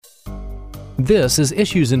This is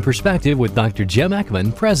Issues in Perspective with Dr. Jim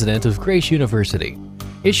Eckman, President of Grace University.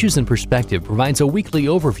 Issues in Perspective provides a weekly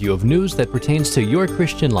overview of news that pertains to your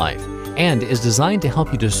Christian life and is designed to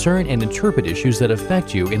help you discern and interpret issues that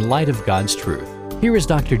affect you in light of God's truth. Here is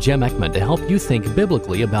Dr. Jim Eckman to help you think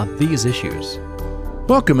biblically about these issues.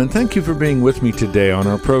 Welcome, and thank you for being with me today on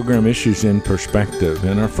our program Issues in Perspective.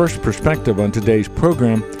 In our first perspective on today's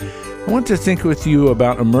program, I want to think with you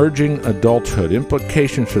about emerging adulthood,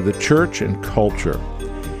 implications for the church and culture.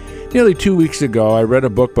 Nearly 2 weeks ago, I read a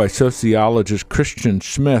book by sociologist Christian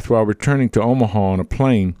Smith while returning to Omaha on a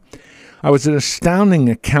plane. It was an astounding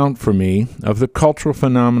account for me of the cultural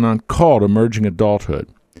phenomenon called emerging adulthood.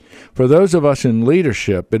 For those of us in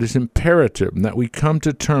leadership, it is imperative that we come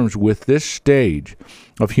to terms with this stage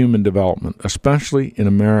of human development, especially in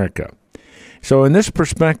America. So in this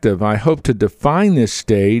perspective, I hope to define this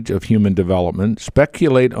stage of human development,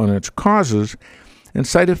 speculate on its causes, and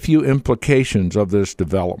cite a few implications of this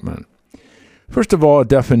development. First of all, a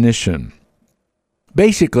definition.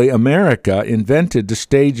 Basically, America invented the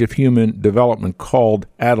stage of human development called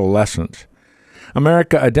adolescence.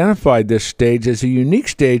 America identified this stage as a unique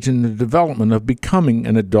stage in the development of becoming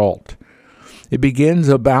an adult. It begins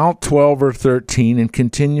about 12 or 13 and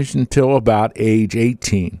continues until about age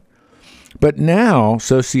 18. But now,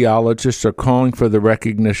 sociologists are calling for the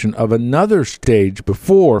recognition of another stage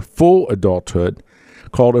before full adulthood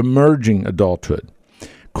called emerging adulthood.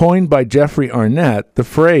 Coined by Jeffrey Arnett, the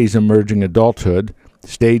phrase emerging adulthood,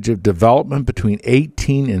 stage of development between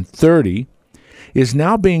 18 and 30, is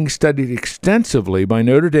now being studied extensively by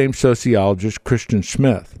Notre Dame sociologist Christian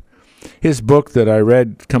Smith. His book that I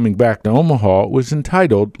read coming back to Omaha was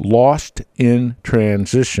entitled Lost in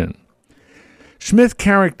Transition. Smith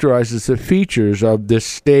characterizes the features of this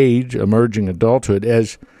stage, emerging adulthood,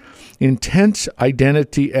 as intense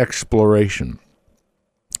identity exploration,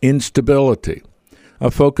 instability, a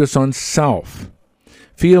focus on self,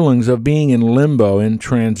 feelings of being in limbo, in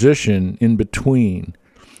transition, in between,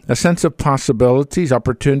 a sense of possibilities,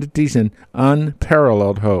 opportunities, and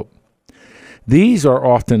unparalleled hope. These are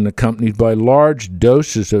often accompanied by large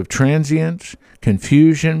doses of transience,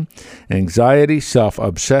 confusion, anxiety,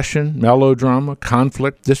 self-obsession, melodrama,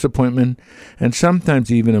 conflict, disappointment, and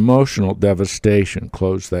sometimes even emotional devastation.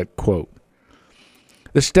 Close that quote.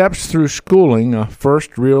 The steps through schooling, a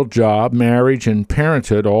first real job, marriage, and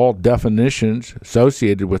parenthood, all definitions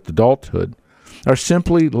associated with adulthood, are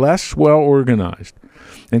simply less well organized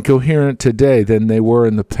and coherent today than they were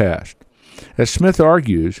in the past. As Smith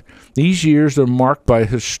argues, these years are marked by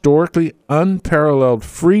historically unparalleled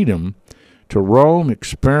freedom to roam,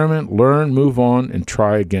 experiment, learn, move on, and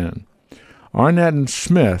try again. Arnett and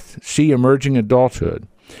Smith see emerging adulthood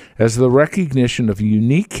as the recognition of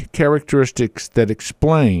unique characteristics that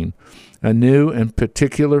explain a new and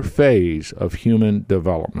particular phase of human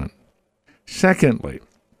development. Secondly,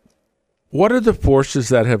 what are the forces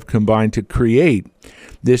that have combined to create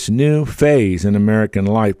this new phase in American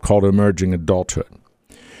life called emerging adulthood?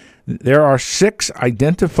 There are 6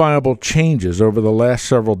 identifiable changes over the last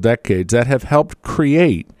several decades that have helped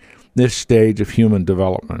create this stage of human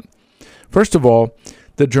development. First of all,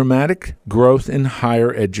 the dramatic growth in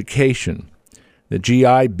higher education. The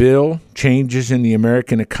GI Bill, changes in the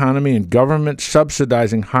American economy, and government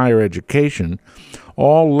subsidizing higher education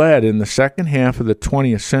all led in the second half of the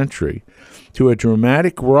 20th century to a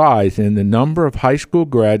dramatic rise in the number of high school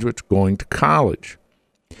graduates going to college.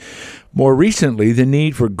 More recently, the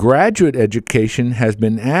need for graduate education has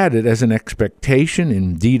been added as an expectation,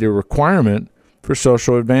 indeed a requirement, for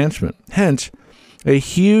social advancement. Hence, a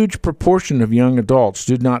huge proportion of young adults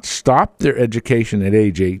do not stop their education at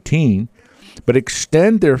age 18, but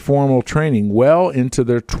extend their formal training well into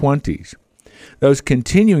their 20s. Those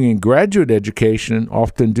continuing in graduate education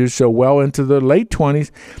often do so well into their late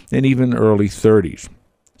 20s and even early 30s.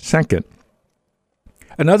 Second,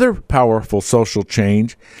 another powerful social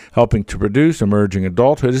change helping to produce emerging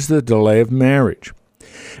adulthood is the delay of marriage.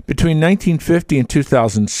 Between 1950 and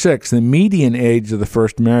 2006, the median age of the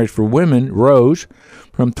first marriage for women rose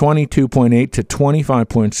from 22.8 to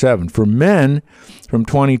 25.7. For men, from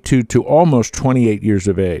 22 to almost 28 years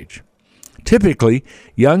of age. Typically,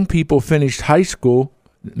 young people finished high school,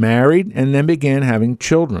 married, and then began having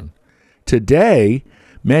children. Today,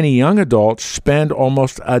 many young adults spend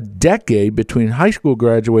almost a decade between high school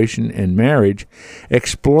graduation and marriage,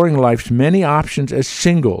 exploring life's many options as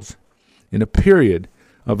singles in a period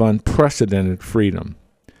of unprecedented freedom.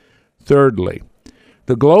 Thirdly,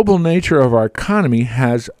 the global nature of our economy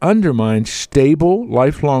has undermined stable,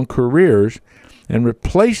 lifelong careers and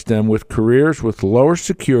replaced them with careers with lower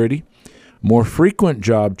security, more frequent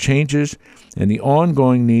job changes, and the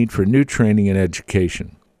ongoing need for new training and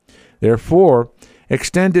education. Therefore,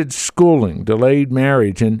 extended schooling, delayed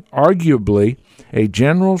marriage, and arguably a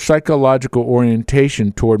general psychological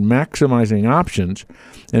orientation toward maximizing options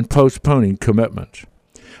and postponing commitments.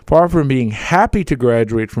 Far from being happy to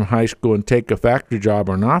graduate from high school and take a factory job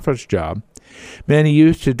or an office job, many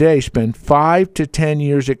youth today spend 5 to 10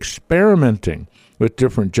 years experimenting with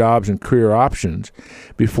different jobs and career options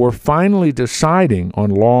before finally deciding on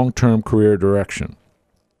long-term career direction.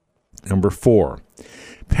 Number 4,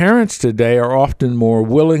 parents today are often more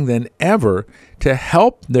willing than ever to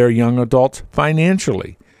help their young adults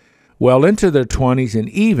financially, well into their 20s and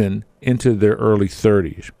even into their early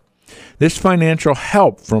 30s. This financial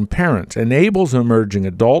help from parents enables emerging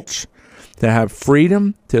adults to have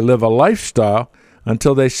freedom to live a lifestyle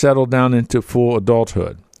until they settle down into full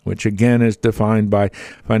adulthood, which again is defined by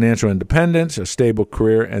financial independence, a stable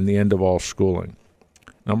career, and the end of all schooling.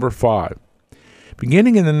 Number 5.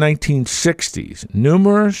 Beginning in the 1960s,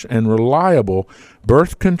 numerous and reliable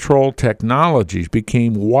birth control technologies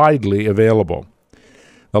became widely available.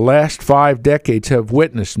 The last 5 decades have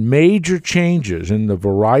witnessed major changes in the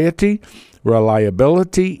variety,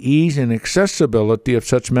 reliability, ease, and accessibility of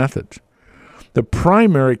such methods. The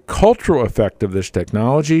primary cultural effect of this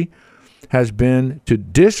technology has been to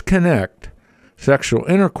disconnect sexual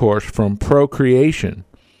intercourse from procreation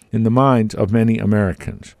in the minds of many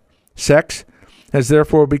Americans. Sex has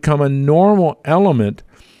therefore become a normal element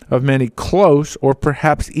of many close or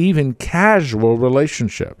perhaps even casual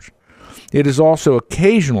relationships. It is also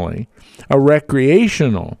occasionally a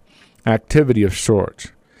recreational activity of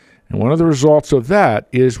sorts. And one of the results of that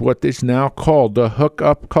is what is now called the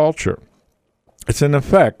hookup culture. It's an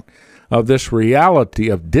effect of this reality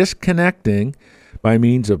of disconnecting by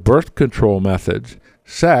means of birth control methods,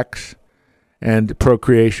 sex, and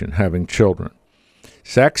procreation, having children.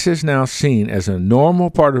 Sex is now seen as a normal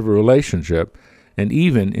part of a relationship and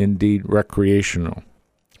even indeed recreational.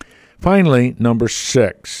 Finally, number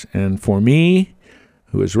 6, and for me,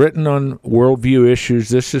 who has written on worldview issues,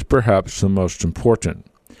 this is perhaps the most important.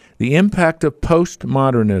 The impact of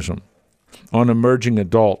postmodernism on emerging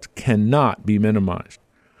adults cannot be minimized.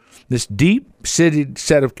 This deep-seated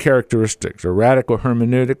set of characteristics, a radical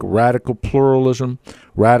hermeneutic, radical pluralism,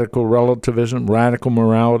 radical relativism, radical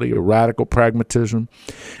morality, a radical pragmatism,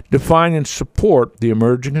 define and support the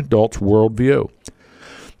emerging adult's worldview.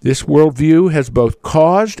 This worldview has both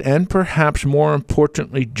caused and perhaps more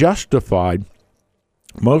importantly justified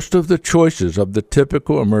most of the choices of the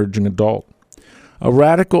typical emerging adult. A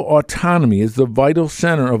radical autonomy is the vital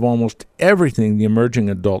center of almost everything the emerging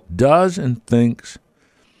adult does and thinks.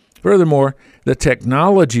 Furthermore, the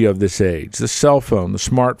technology of this age, the cell phone, the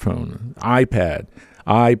smartphone, iPad,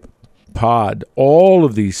 iPod, all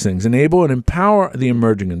of these things enable and empower the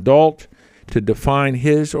emerging adult to define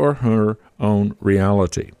his or her own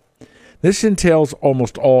reality. This entails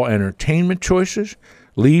almost all entertainment choices,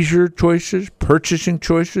 leisure choices, purchasing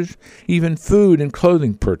choices, even food and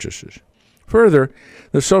clothing purchases. Further,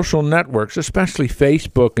 the social networks, especially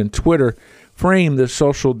Facebook and Twitter, frame the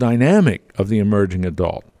social dynamic of the emerging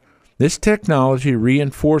adult. This technology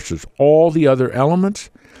reinforces all the other elements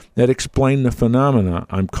that explain the phenomena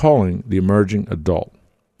I'm calling the emerging adult.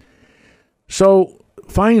 So,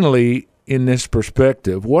 finally, in this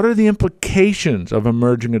perspective, what are the implications of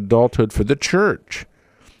emerging adulthood for the church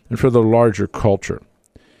and for the larger culture?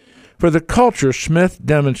 For the culture, Smith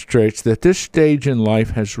demonstrates that this stage in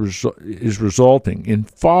life is resulting in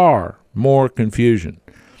far more confusion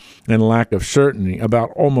and lack of certainty about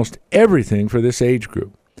almost everything for this age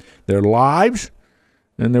group. Their lives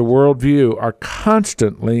and their worldview are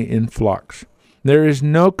constantly in flux. There is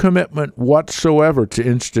no commitment whatsoever to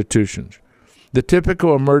institutions. The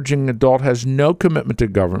typical emerging adult has no commitment to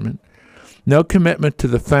government, no commitment to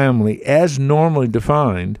the family as normally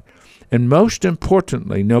defined, and most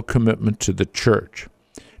importantly, no commitment to the church.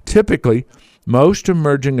 Typically, most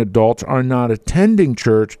emerging adults are not attending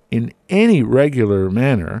church in any regular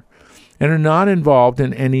manner and are not involved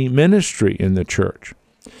in any ministry in the church.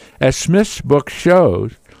 As Smith's book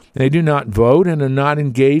shows, they do not vote and are not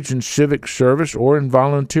engaged in civic service or in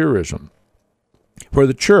volunteerism. For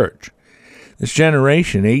the church, this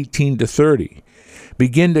generation, 18 to 30,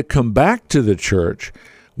 begin to come back to the church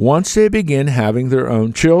once they begin having their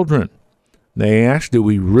own children. They ask, do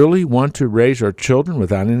we really want to raise our children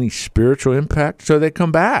without any spiritual impact? So they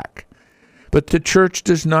come back. But the church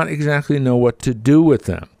does not exactly know what to do with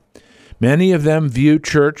them. Many of them view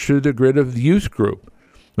church through the grid of the youth group,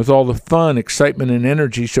 with all the fun, excitement, and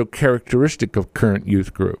energy so characteristic of current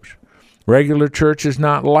youth groups. Regular church is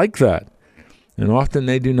not like that. and often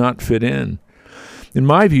they do not fit in. In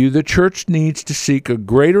my view, the church needs to seek a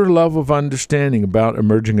greater level of understanding about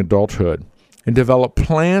emerging adulthood and develop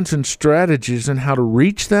plans and strategies on how to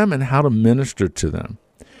reach them and how to minister to them.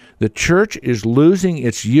 The church is losing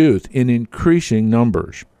its youth in increasing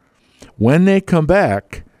numbers. When they come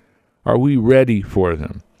back, are we ready for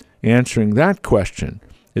them? Answering that question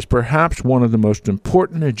is perhaps one of the most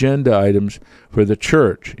important agenda items for the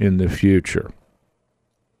church in the future.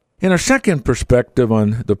 In our second perspective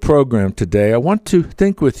on the program today, I want to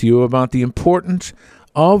think with you about the importance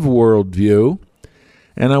of worldview,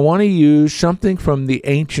 and I want to use something from the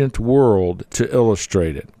ancient world to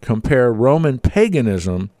illustrate it. Compare Roman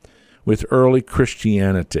paganism with early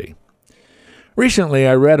Christianity. Recently,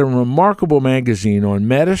 I read a remarkable magazine on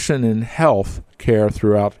medicine and health care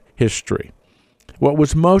throughout history. What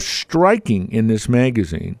was most striking in this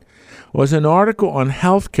magazine was an article on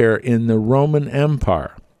health care in the Roman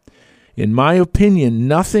Empire. In my opinion,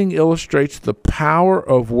 nothing illustrates the power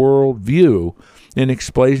of worldview in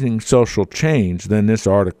explaining social change than this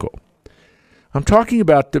article. I'm talking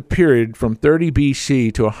about the period from 30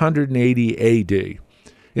 BC to 180 AD.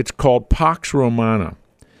 It's called Pax Romana,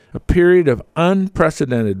 a period of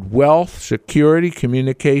unprecedented wealth, security,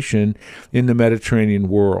 communication in the Mediterranean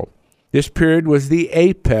world. This period was the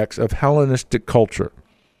apex of Hellenistic culture.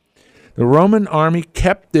 The Roman army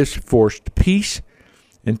kept this forced peace,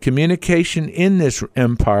 and communication in this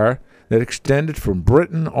empire that extended from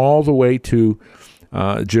Britain all the way to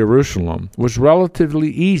Jerusalem was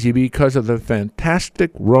relatively easy because of the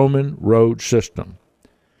fantastic Roman road system.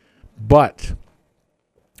 But,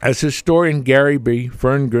 as historian Gary B.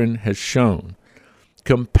 Ferngren has shown,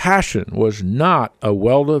 compassion was not a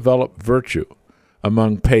well-developed virtue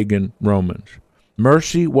among pagan Romans.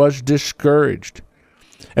 Mercy was discouraged,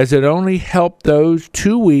 as it only helped those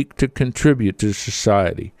too weak to contribute to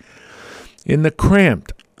society. In the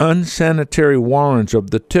cramped, unsanitary warrens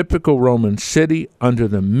of the typical Roman city, under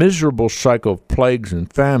the miserable cycle of plagues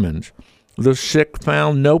and famines, the sick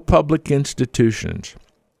found no public institutions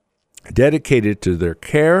dedicated to their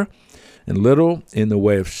care and little in the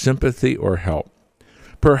way of sympathy or help.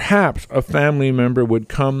 Perhaps a family member would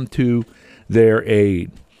come to their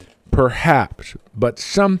aid. Perhaps, but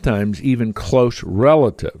sometimes even close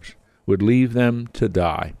relatives would leave them to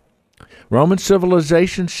die. Roman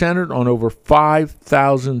civilization centered on over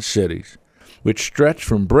 5,000 cities, which stretched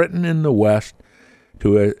from Britain in the west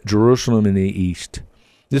to Jerusalem in the east.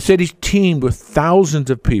 The cities teemed with thousands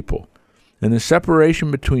of people, and the separation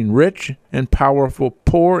between rich and powerful,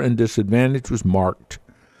 poor and disadvantaged was marked.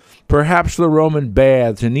 Perhaps the Roman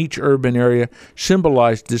baths in each urban area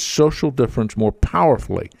symbolized this social difference more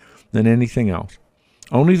powerfully than anything else.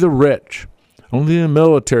 Only the rich, only the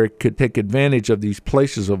military could take advantage of these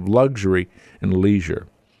places of luxury and leisure.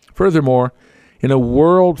 Furthermore, in a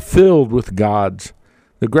world filled with gods,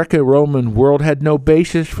 the Greco-Roman world had no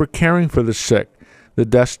basis for caring for the sick, the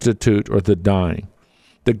destitute, or the dying.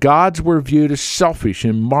 The gods were viewed as selfish,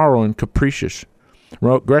 immoral, and capricious.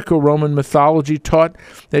 Greco-Roman mythology taught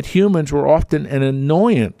that humans were often an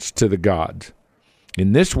annoyance to the gods.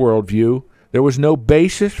 In this worldview, there was no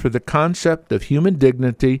basis for the concept of human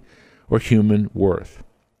dignity or human worth.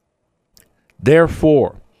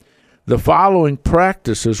 Therefore, the following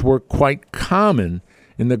practices were quite common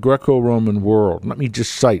in the Greco-Roman world. Let me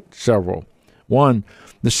just cite several. 1,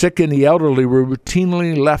 the sick and the elderly were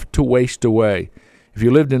routinely left to waste away. If you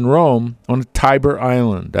lived in Rome, on a Tiber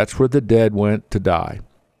island, that's where the dead went to die.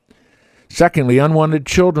 Secondly, unwanted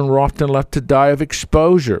children were often left to die of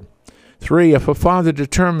exposure. 3, if a father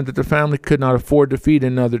determined that the family could not afford to feed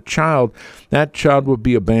another child, that child would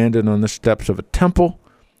be abandoned on the steps of a temple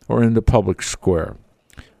or in the public square.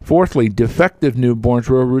 Fourthly, defective newborns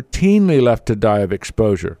were routinely left to die of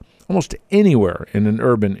exposure, almost anywhere in an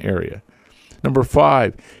urban area.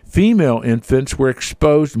 5, female infants were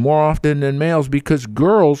exposed more often than males because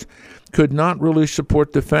girls could not really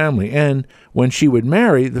support the family, and when she would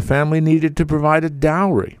marry, the family needed to provide a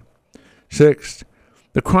dowry. 6,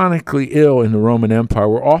 the chronically ill in the Roman Empire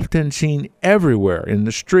were often seen everywhere, in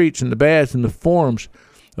the streets, in the baths, in the forums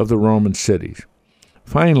of the Roman cities.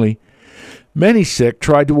 Finally, many sick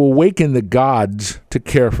tried to awaken the gods to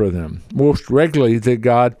care for them, most regularly the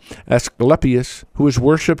god Asclepius, who was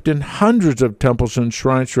worshipped in hundreds of temples and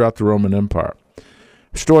shrines throughout the Roman Empire.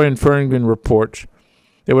 Historian Ferngren reports,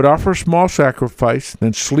 they would offer a small sacrifice,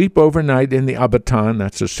 then sleep overnight in the abaton,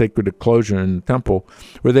 that's a sacred enclosure in the temple,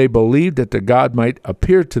 where they believed that the god might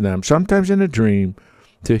appear to them, sometimes in a dream,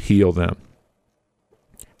 to heal them.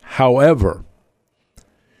 However,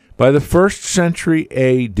 by the 1st century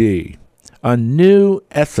A.D., a new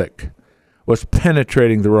ethic was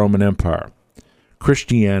penetrating the Roman Empire.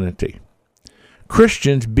 Christianity.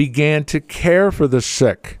 Christians began to care for the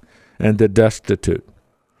sick and the destitute.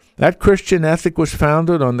 That Christian ethic was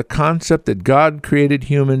founded on the concept that God created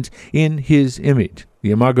humans in His image,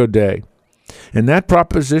 the Imago Dei. And that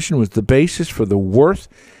proposition was the basis for the worth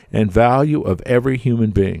and value of every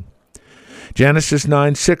human being. Genesis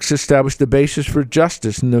 9:6 established the basis for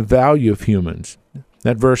justice and the value of humans.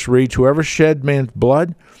 That verse reads, "Whoever shed man's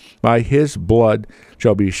blood, by his blood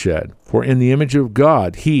shall be shed. For in the image of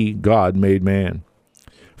God, He, God, made man."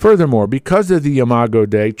 Furthermore, because of the Imago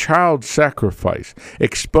Dei, child sacrifice,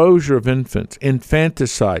 exposure of infants,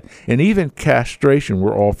 infanticide, and even castration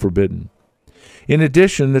were all forbidden. In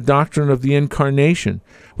addition, the doctrine of the Incarnation,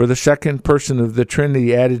 where the second person of the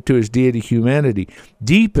Trinity added to His deity humanity,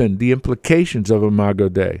 deepened the implications of Imago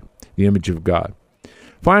Dei, the image of God.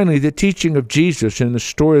 Finally, the teaching of Jesus in the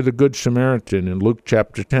story of the Good Samaritan in Luke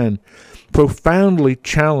chapter 10 profoundly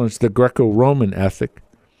challenged the Greco-Roman ethic.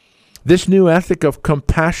 This new ethic of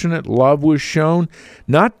compassionate love was shown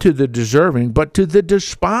not to the deserving, but to the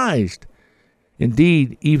despised,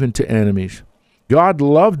 indeed, even to enemies. God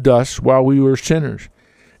loved us while we were sinners.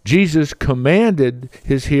 Jesus commanded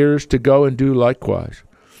His hearers to go and do likewise.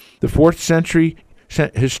 The 4th century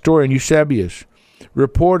historian Eusebius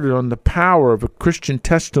reported on the power of a Christian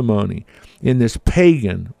testimony in this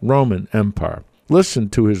pagan Roman Empire. Listen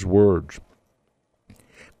to his words.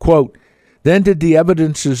 Quote, "Then did the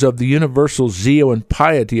evidences of the universal zeal and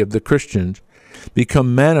piety of the Christians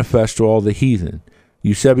become manifest to all the heathen."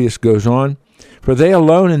 Eusebius goes on, "For they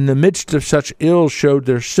alone in the midst of such ills showed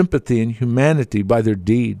their sympathy and humanity by their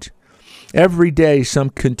deeds. Every day some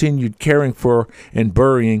continued caring for and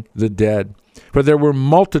burying the dead. For there were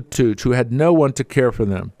multitudes who had no one to care for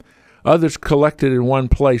them. Others collected in one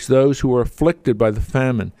place those who were afflicted by the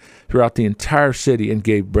famine throughout the entire city and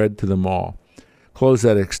gave bread to them all." Close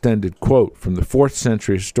that extended quote from the 4th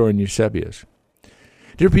century historian Eusebius.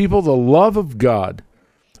 Dear people, the love of God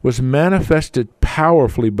was manifested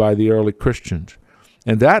powerfully by the early Christians,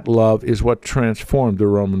 and that love is what transformed the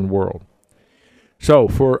Roman world. So,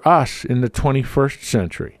 for us in the 21st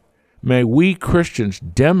century, may we Christians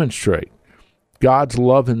demonstrate God's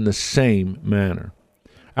love in the same manner.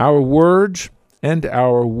 Our words and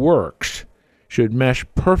our works should mesh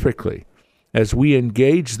perfectly as we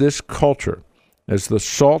engage this culture as the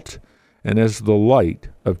salt and as the light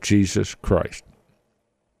of Jesus Christ.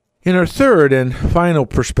 In our third and final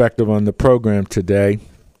perspective on the program today,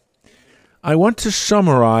 I want to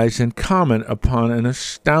summarize and comment upon an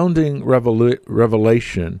astounding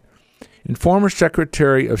revelation in former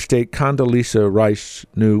Secretary of State Condoleezza Rice's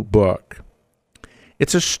new book.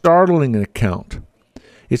 It's a startling account.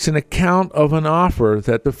 It's an account of an offer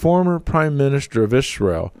that the former Prime Minister of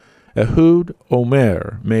Israel, Ehud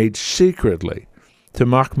Omer, made secretly to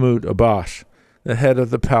Mahmoud Abbas, the head of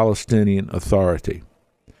the Palestinian Authority.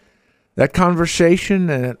 That conversation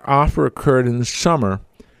and that offer occurred in the summer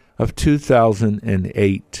of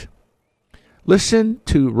 2008. Listen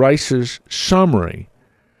to Rice's summary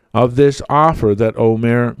of this offer that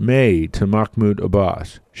Omer made to Mahmoud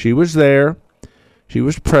Abbas. She was there, she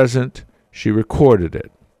was present, she recorded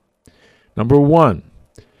it. Number one,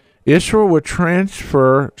 Israel would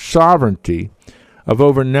transfer sovereignty of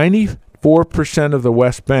over 94% of the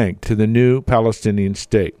West Bank to the new Palestinian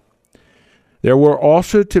state. There were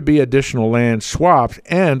also to be additional land swaps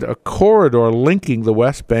and a corridor linking the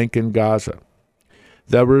West Bank and Gaza.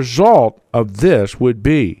 The result of this would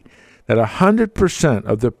be that 100%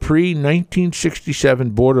 of the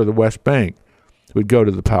pre-1967 border of the West Bank would go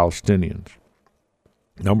to the Palestinians.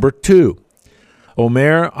 Number two,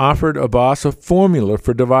 Omer offered Abbas a formula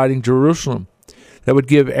for dividing Jerusalem that would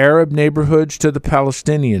give Arab neighborhoods to the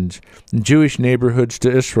Palestinians and Jewish neighborhoods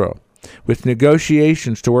to Israel, with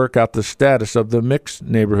negotiations to work out the status of the mixed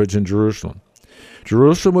neighborhoods in Jerusalem.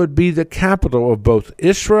 Jerusalem would be the capital of both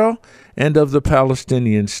Israel and of the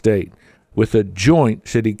Palestinian state, with a joint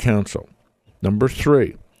city council. Number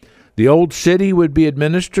three, the old city would be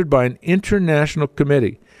administered by an international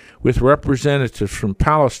committee with representatives from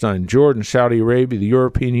Palestine, Jordan, Saudi Arabia, the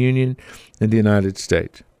European Union, and the United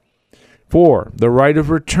States. 4. The right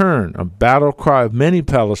of return, a battle cry of many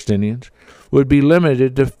Palestinians, would be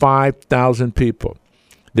limited to 5,000 people.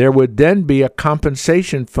 There would then be a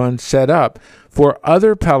compensation fund set up for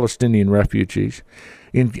other Palestinian refugees,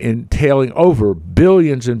 entailing over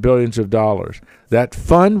billions and billions of dollars. That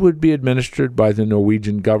fund would be administered by the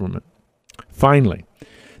Norwegian government. Finally,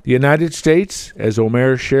 the United States, as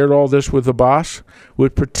Omer shared all this with Abbas,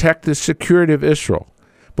 would protect the security of Israel,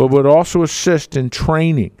 but would also assist in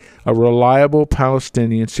training a reliable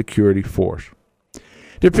Palestinian security force.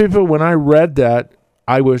 Dear people, when I read that,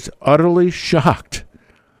 I was utterly shocked.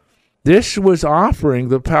 This was offering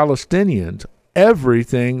the Palestinians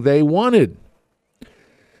everything they wanted.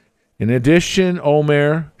 In addition,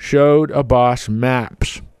 Omer showed Abbas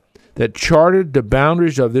maps that charted the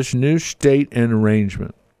boundaries of this new state and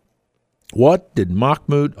arrangement. What did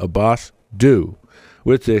Mahmoud Abbas do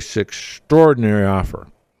with this extraordinary offer?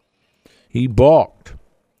 He balked.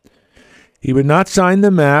 He would not sign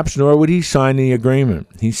the maps, nor would he sign the agreement.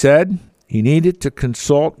 He said he needed to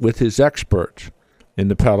consult with his experts in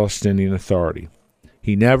the Palestinian Authority.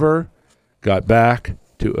 He never got back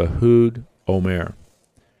to Ehud Omer.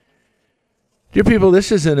 Dear people,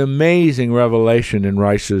 this is an amazing revelation in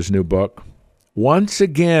Rice's new book. Once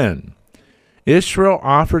again, Israel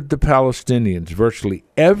offered the Palestinians virtually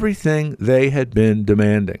everything they had been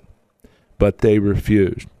demanding, but they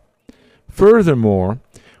refused. Furthermore,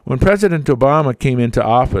 when President Obama came into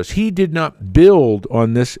office, he did not build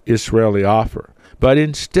on this Israeli offer, but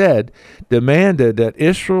instead demanded that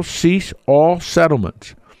Israel cease all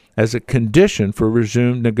settlements as a condition for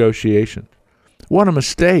resumed negotiations. What a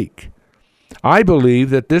mistake. I believe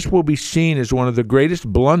that this will be seen as one of the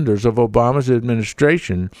greatest blunders of Obama's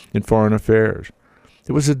administration in foreign affairs.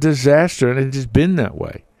 It was a disaster, and it has been that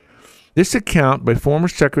way. This account by former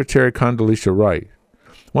Secretary Condoleezza Rice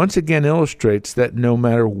once again illustrates that no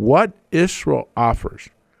matter what Israel offers,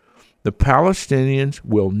 the Palestinians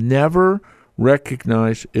will never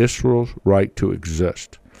recognize Israel's right to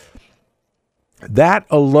exist. That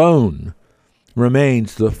alone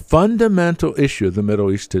remains the fundamental issue of the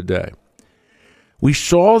Middle East today. We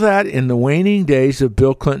saw that in the waning days of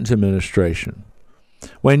Bill Clinton's administration,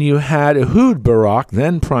 when you had Ehud Barak,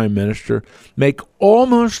 then Prime Minister, make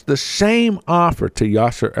almost the same offer to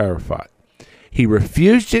Yasser Arafat. He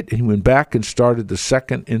refused it, and he went back and started the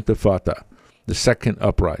second Intifada, the second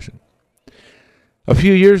uprising. A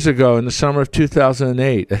few years ago, in the summer of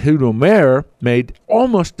 2008, Ehud Omer made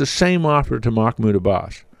almost the same offer to Mahmoud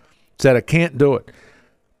Abbas. Said, I can't do it.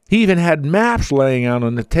 He even had maps laying out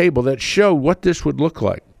on the table that showed what this would look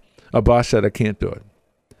like. Abbas said, I can't do it.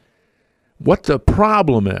 What the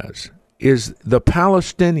problem is the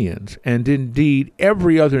Palestinians, and indeed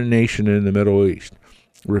every other nation in the Middle East,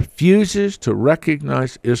 refuses to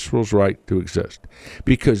recognize Israel's right to exist,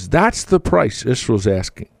 because that's the price Israel's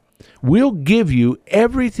asking. We'll give you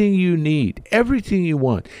everything you need, everything you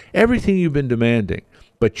want, everything you've been demanding,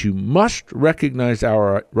 but you must recognize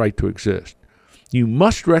our right to exist. You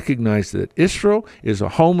must recognize that Israel is a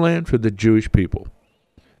homeland for the Jewish people.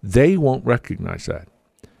 They won't recognize that.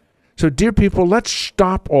 So, dear people, let's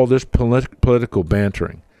stop all this political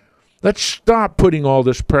bantering. Let's stop putting all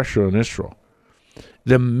this pressure on Israel.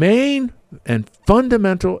 The main and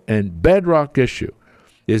fundamental and bedrock issue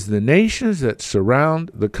is the nations that surround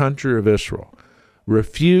the country of Israel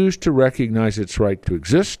refuse to recognize its right to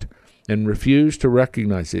exist and refuse to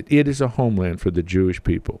recognize that it is a homeland for the Jewish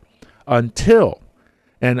people. Until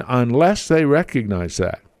and unless they recognize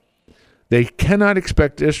that, they cannot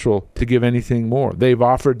expect Israel to give anything more. They've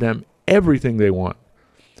offered them everything they want.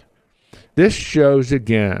 This shows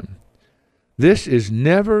again, this is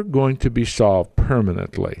never going to be solved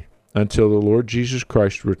permanently until the Lord Jesus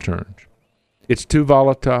Christ returns. It's too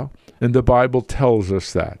volatile, and the Bible tells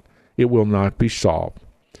us that. It will not be solved.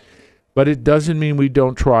 But it doesn't mean we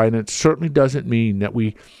don't try, and it certainly doesn't mean that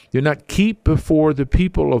we do not keep before the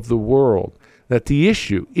people of the world that the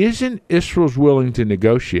issue isn't Israel's willing to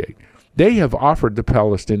negotiate. They have offered the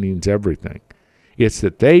Palestinians everything. It's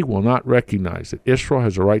that they will not recognize that Israel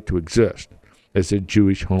has a right to exist as a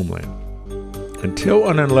Jewish homeland. Until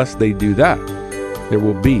and unless they do that, there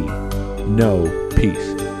will be no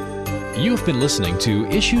peace. You've been listening to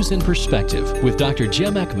Issues in Perspective with Dr.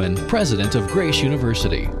 Jim Eckman, President of Grace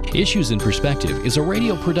University. Issues in Perspective is a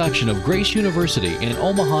radio production of Grace University in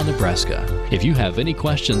Omaha, Nebraska. If you have any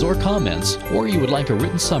questions or comments, or you would like a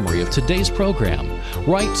written summary of today's program,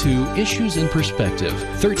 write to Issues in Perspective,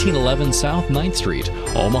 1311 South 9th Street,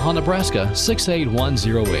 Omaha, Nebraska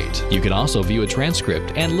 68108. You can also view a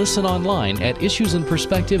transcript and listen online at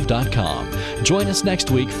issuesinperspective.com. Join us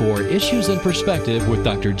next week for Issues in Perspective with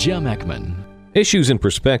Dr. Jim Eckman. Issues in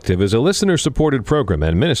Perspective is a listener-supported program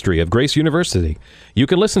and ministry of Grace University. You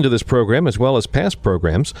can listen to this program as well as past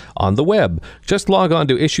programs on the web. Just log on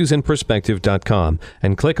to issuesinperspective.com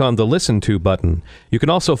and click on the Listen To button. You can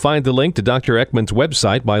also find the link to Dr. Eckman's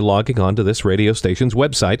website by logging on to this radio station's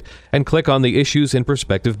website and click on the Issues in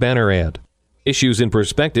Perspective banner ad. Issues in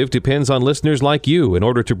Perspective depends on listeners like you in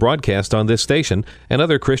order to broadcast on this station and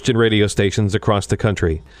other Christian radio stations across the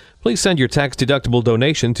country. Please send your tax-deductible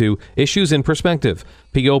donation to Issues in Perspective,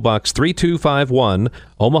 P.O. Box 3251,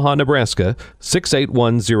 Omaha, Nebraska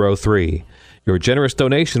 68103. Your generous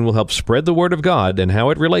donation will help spread the word of God and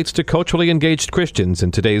how it relates to culturally engaged Christians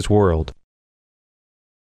in today's world.